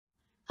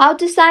How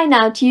to sign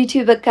out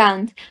YouTube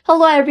account.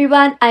 Hello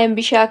everyone, I am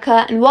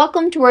Bishakha and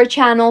welcome to our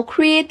channel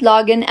Create,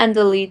 Login and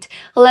Delete.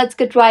 Let's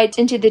get right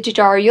into the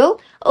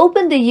tutorial.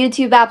 Open the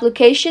YouTube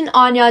application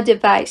on your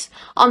device.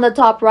 On the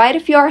top right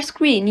of your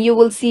screen, you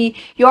will see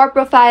your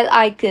profile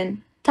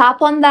icon. Tap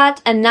on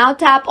that and now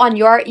tap on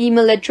your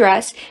email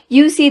address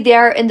you see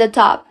there in the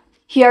top.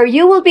 Here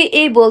you will be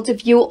able to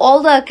view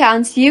all the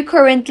accounts you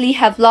currently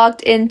have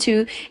logged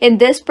into in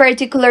this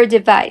particular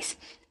device.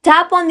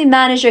 Tap on the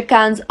Manage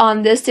Accounts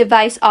on this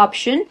device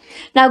option.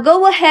 Now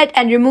go ahead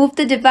and remove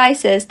the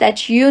devices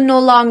that you no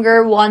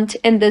longer want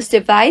in this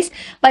device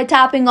by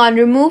tapping on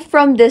Remove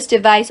from this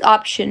device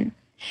option.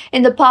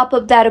 In the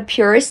pop-up that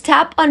appears,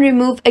 tap on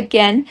Remove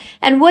again,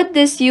 and with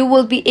this you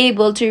will be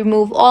able to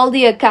remove all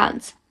the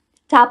accounts.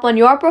 Tap on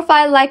your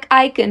profile-like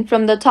icon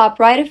from the top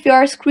right of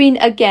your screen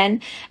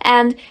again,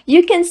 and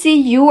you can see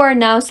you are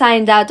now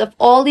signed out of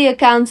all the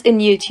accounts in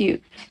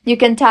YouTube. You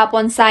can tap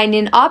on Sign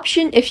In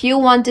option if you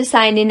want to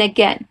sign in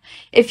again.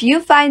 If you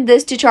find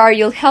this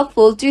tutorial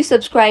helpful, do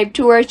subscribe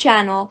to our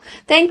channel.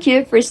 Thank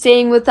you for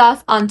staying with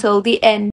us until the end.